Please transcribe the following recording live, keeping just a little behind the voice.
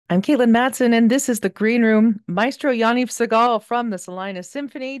I'm Caitlin Matson, and this is the Green Room. Maestro Yaniv Segal from the Salina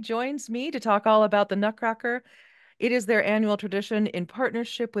Symphony joins me to talk all about the Nutcracker. It is their annual tradition in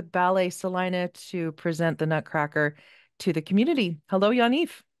partnership with Ballet Salina to present the Nutcracker to the community. Hello,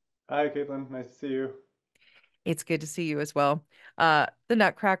 Yaniv. Hi, Caitlin. Nice to see you. It's good to see you as well. The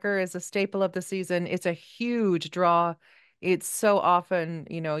Nutcracker is a staple of the season. It's a huge draw. It's so often,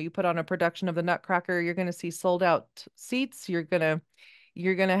 you put on a production of the Nutcracker, you're going to see sold out seats. You're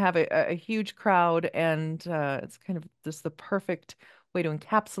gonna have a huge crowd, and it's kind of just the perfect way to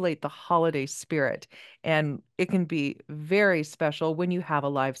encapsulate the holiday spirit. And it can be very special when you have a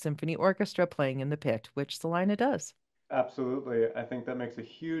live symphony orchestra playing in the pit, which Salina does. Absolutely. I think that makes a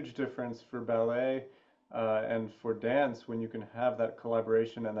huge difference for ballet and for dance when you can have that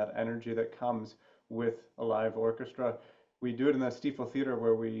collaboration and that energy that comes with a live orchestra. We do it in the Stiefel Theater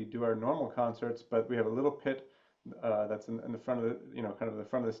where we do our normal concerts, but we have a little pit that's in the front of kind of the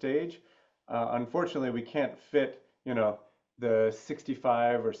front of the stage. Unfortunately, we can't fit, the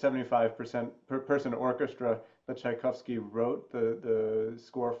 65 or 75% per person orchestra that Tchaikovsky wrote the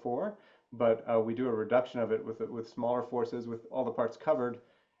score for, but we do a reduction of it with smaller forces with all the parts covered,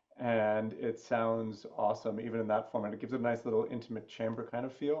 and it sounds awesome even in that format. It gives it a nice little intimate chamber kind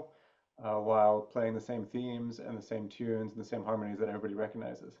of feel while playing the same themes and the same tunes and the same harmonies that everybody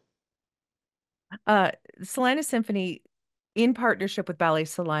recognizes. Uh, Salina Symphony, in partnership with Ballet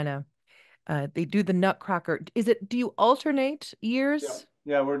Salina, they do the Nutcracker. Do you alternate Yeah, years?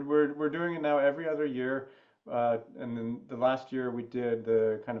 yeah, we're doing it now every other year. And then the last year we did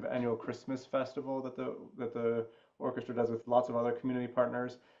the kind of annual Christmas festival that the orchestra does with lots of other community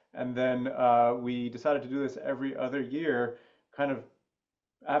partners. And then we decided to do this every other year, kind of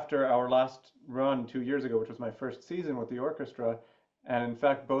after our last run 2 years ago, which was my first season with the orchestra. And in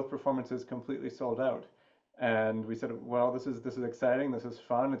fact, both performances completely sold out. And we said, well, this is exciting, this is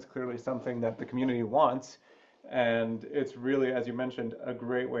fun. It's clearly something that the community wants. And it's really, as you mentioned, a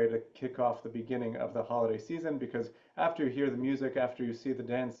great way to kick off the beginning of the holiday season because after you hear the music, after you see the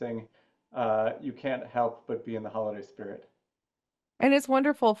dancing, you can't help but be in the holiday spirit. And it's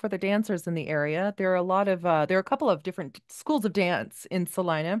wonderful for the dancers in the area. There are a couple of different schools of dance in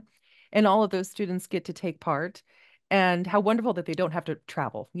Salina, and all of those students get to take part. And how wonderful that they don't have to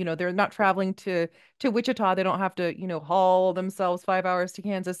travel. They're not traveling to Wichita. They don't have to, haul themselves 5 hours to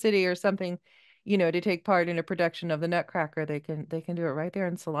Kansas City or something, to take part in a production of the Nutcracker. They can do it right there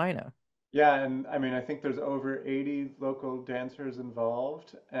in Salina. Yeah, and I mean, I think there's over 80 local dancers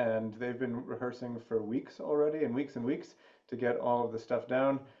involved, and they've been rehearsing for weeks already, and weeks to get all of the stuff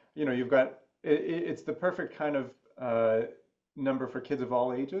down. You've got it's the perfect kind of number for kids of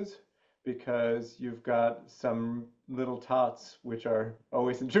all ages because you've got some little tots, which are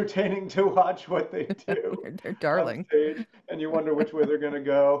always entertaining to watch what they do They're on darling. stage, and you wonder which way they're going to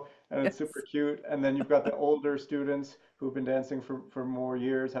go, and it's super Yes. cute. And then you've got the older students who've been dancing for more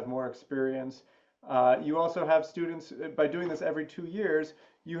years, have more experience. You also have students, by doing this every 2 years,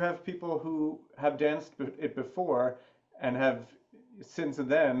 you have people who have danced it before and have since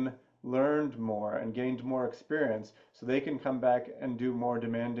then learned more and gained more experience so they can come back and do more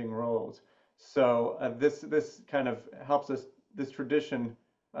demanding roles. So this kind of helps us, this tradition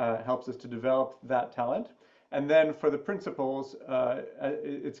helps us to develop that talent. And then for the principals,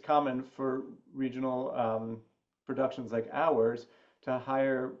 it's common for regional productions like ours to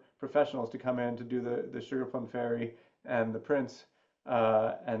hire professionals to come in to do the Sugar Plum Fairy and the Prince.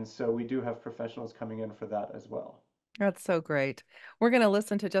 And so we do have professionals coming in for that as well. That's so great. We're going to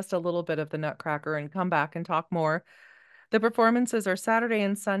listen to just a little bit of the Nutcracker and come back and talk more. The performances are Saturday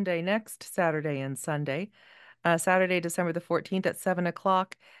and Sunday, next Saturday and Sunday. Saturday, December the 14th at 7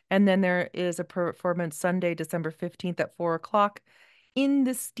 o'clock. And then there is a performance Sunday, December 15th at 4 o'clock in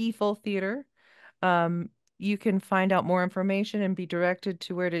the Stiefel Theater. Um, you can find out more information and be directed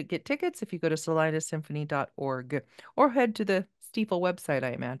to where to get tickets if you go to salinasymphony.org or head to the Stiefel website,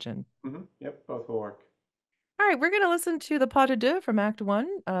 I imagine. Yep, both will work. All right, we're going to listen to the pas de deux from Act One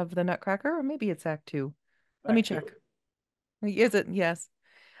of the Nutcracker, or maybe it's Act Two. Let me Back to check. Is it? Yes.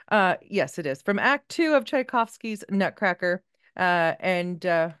 Yes, it is from Act Two of Tchaikovsky's Nutcracker. And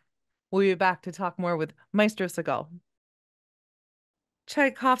we'll be back to talk more with Maestro Segal.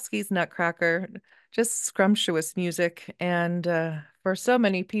 Tchaikovsky's Nutcracker, just scrumptious music. And for so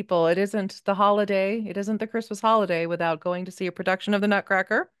many people, it isn't the holiday, it isn't the Christmas holiday without going to see a production of the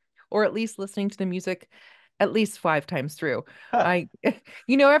Nutcracker, or at least listening to the music at least 5 times through. I,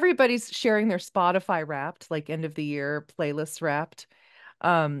 everybody's sharing their Spotify wrapped, like end of the year playlists wrapped.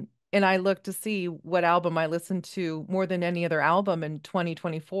 And I look to see what album I listened to more than any other album in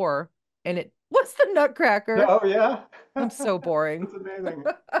 2024, and it was the Nutcracker. Oh yeah, I'm so boring. that's amazing.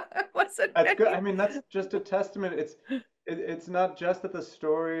 wasn't That's good. any. I mean, that's just a testament. It's not just that the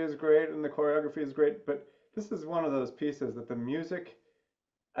story is great and the choreography is great, but this is one of those pieces that the music,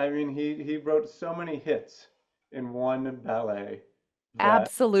 I mean, he wrote so many hits in one ballet that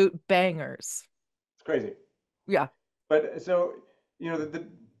Absolute bangers. it's crazy. Yeah. But so, the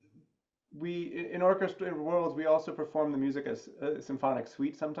we in orchestra worlds we also perform the music as a symphonic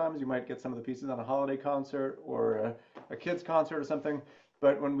suite. Sometimes you might get some of the pieces on a holiday concert or a kids concert or something.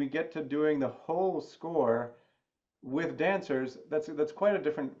 But when we get to doing the whole score with dancers, that's quite a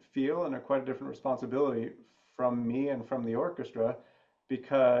different feel and quite a different responsibility from me and from the orchestra,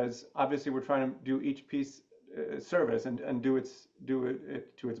 because obviously we're trying to do each piece service and do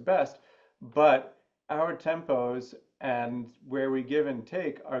it to its best, but our tempos and where we give and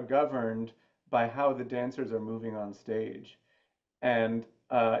take are governed by how the dancers are moving on stage. And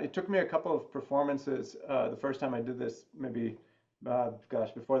it took me a couple of performances. The first time I did this, maybe,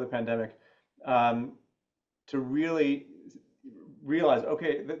 gosh, before the pandemic, um, to really realize,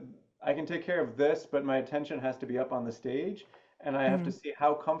 okay, I can take care of this, but my attention has to be up on the stage, and I have to Mm. see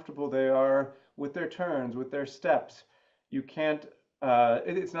how comfortable they are with their turns, with their steps. You can't,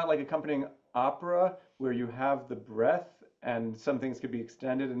 it's not like accompanying opera where you have the breath and some things could be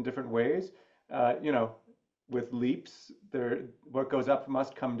extended in different ways. You know, with leaps, what goes up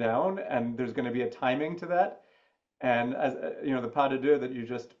must come down, and there's going to be a timing to that. And as the pas de deux that you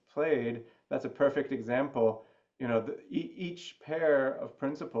just played, that's a perfect example. Each pair of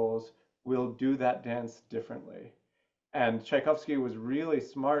principals will do that dance differently. And Tchaikovsky was really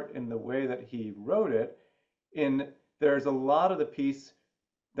smart in the way that he wrote it. In There's a lot of the piece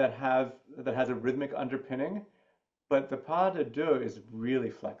that has a rhythmic underpinning, but the pas de deux is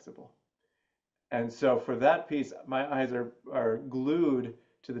really flexible. And so for that piece, my eyes are glued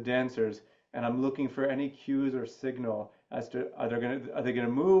to the dancers, and I'm looking for any cues or signal as to are they gonna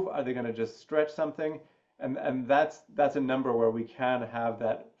move? Are they gonna just stretch something? And that's a number where we can have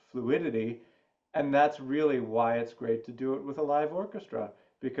that fluidity, and that's really why it's great to do it with a live orchestra,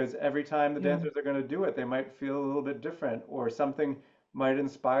 because every time the Yeah. dancers are going to do it, they might feel a little bit different, or something might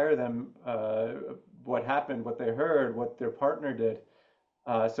inspire them. What happened, what they heard, what their partner did.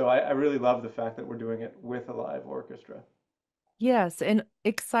 So I really love the fact that we're doing it with a live orchestra. Yes, and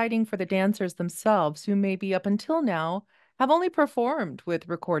exciting for the dancers themselves who maybe up until now have only performed with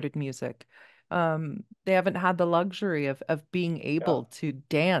recorded music. They haven't had the luxury of being Yeah, able to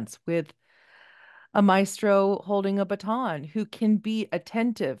dance with a maestro holding a baton who can be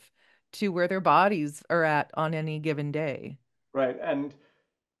attentive to where their bodies are at on any given day. right.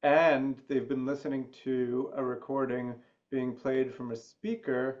 And they've been listening to a recording being played from a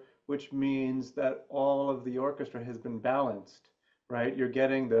speaker, which means that all of the orchestra has been balanced, right? Yeah. You're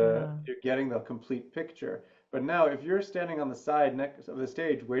getting the complete picture. But now, if you're standing on the side next of the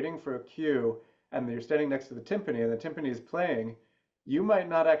stage waiting for a cue, and you're standing next to the timpani, and the timpani is playing, you might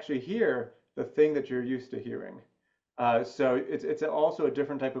not actually hear the thing that you're used to hearing. So it's also a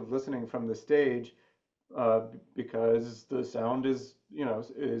different type of listening from the stage, because the sound is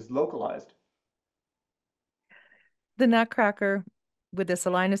localized. The Nutcracker with the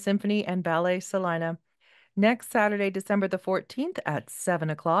Salina Symphony and Ballet Salina next Saturday, December the 14th at 7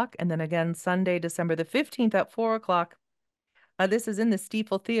 o'clock, and then again Sunday, December the 15th at 4 o'clock. This is in the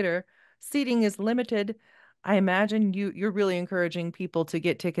Stiefel Theater. Seating is limited. I imagine you're really encouraging people to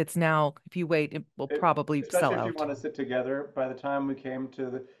get tickets now. If you wait, it will probably Especially sell if you out. want to sit together. By the time we came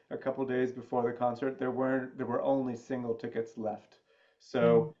to a couple days before the concert, there were only single tickets left. Mm.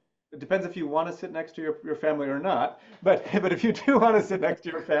 So it depends if you want to sit next to your family or not. But but if you do want to sit next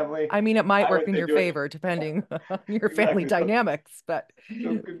to your family, I mean, it might I work would in say your do it. favor depending on your family Exactly. dynamics, but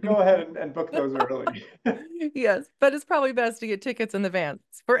So go ahead and book those early. yes, but it's probably best to get tickets in advance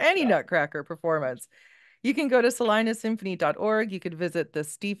for any Yeah. Nutcracker performance. You can go to salinasymphony.org. You could visit the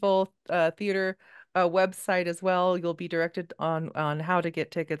Stiefel Theater website as well. You'll be directed on how to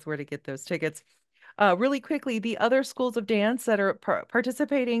get tickets, where to get those tickets. Really quickly, the other schools of dance that are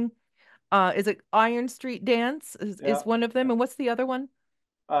participating, is it Iron Street Dance is Yeah. one of them, Yeah. and what's the other one?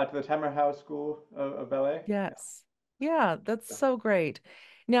 To the Tamara House School of Ballet. Yeah. Yes. Yeah, that's so great.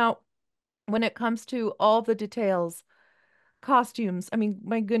 Now, when it comes to all the details, costumes. I mean,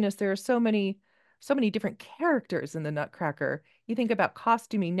 my goodness, there are so many different characters in the Nutcracker. You think about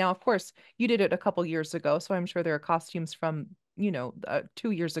costuming. Now, of course, you did it a couple years ago, so I'm sure there are costumes from,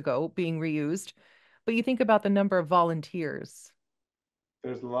 2 years ago being reused. But you think about the number of volunteers.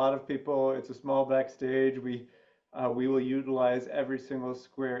 There's a lot of people. It's a small backstage. We will utilize every single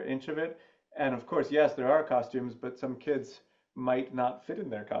square inch of it. And of course, yes, there are costumes, but some kids might not fit in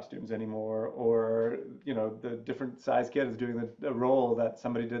their costumes anymore, or the different size kid is doing the role that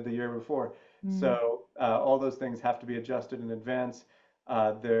somebody did the year before. Mm. So all those things have to be adjusted in advance.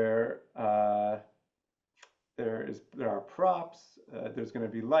 Uh, there, uh, there are props. There's going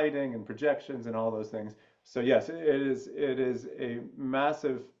to be lighting and projections and all those things. So yes, it is a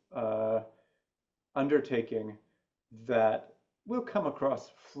massive uh, undertaking that will come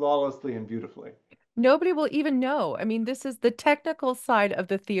across flawlessly and beautifully. Nobody will even know. I mean, this is the technical side of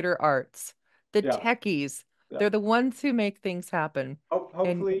the theater arts. The Yeah, techies, yeah. they're the ones who make things happen. And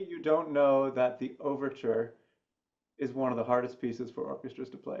Hopefully you don't know that the overture is one of the hardest pieces for orchestras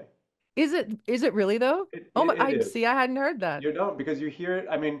to play. is it really though? It, Oh it, my, it I is. see, I hadn't heard that. You don't because you hear it.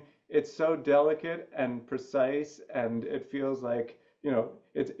 I mean, it's so delicate and precise, and it feels like, it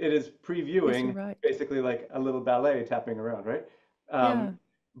is Yes, you're previewing right. basically like a little ballet tapping around, right? Yeah.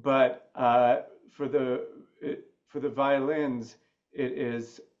 But for the violins, it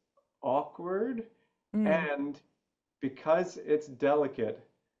is awkward, Mm, and because it's delicate,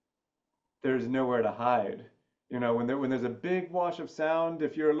 there's nowhere to hide. When there's a big wash of sound,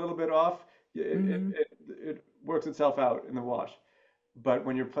 if you're a little bit off, hmm. it works itself out in the wash. But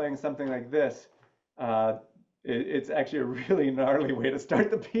when you're playing something like this, uh, it's actually a really gnarly way to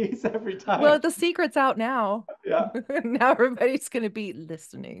start the piece every time. Well, the secret's out now. Yeah, Now everybody's going to be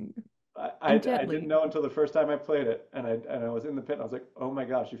listening I didn't intently. know until the first time I played it, and I was in the pit, and I was like, oh my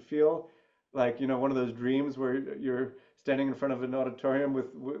gosh, you feel like one of those dreams where you're standing in front of an auditorium with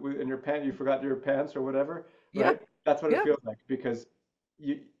in your pants, you forgot your pants or whatever, Yeah. right? That's what it Yeah. feels like because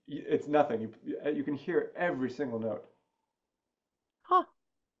it's nothing. You can hear every single note. Huh.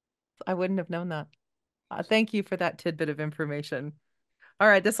 I wouldn't have known that. Thank you for that tidbit of information. All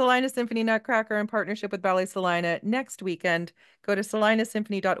right, the Salina Symphony Nutcracker in partnership with Ballet Salina next weekend. Go to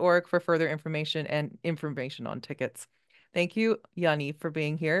salinasymphony.org for further information and information on tickets. Thank you, Yaniv, for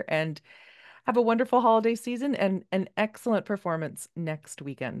being here and have a wonderful holiday season and an excellent performance next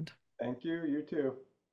weekend. Thank you. You too.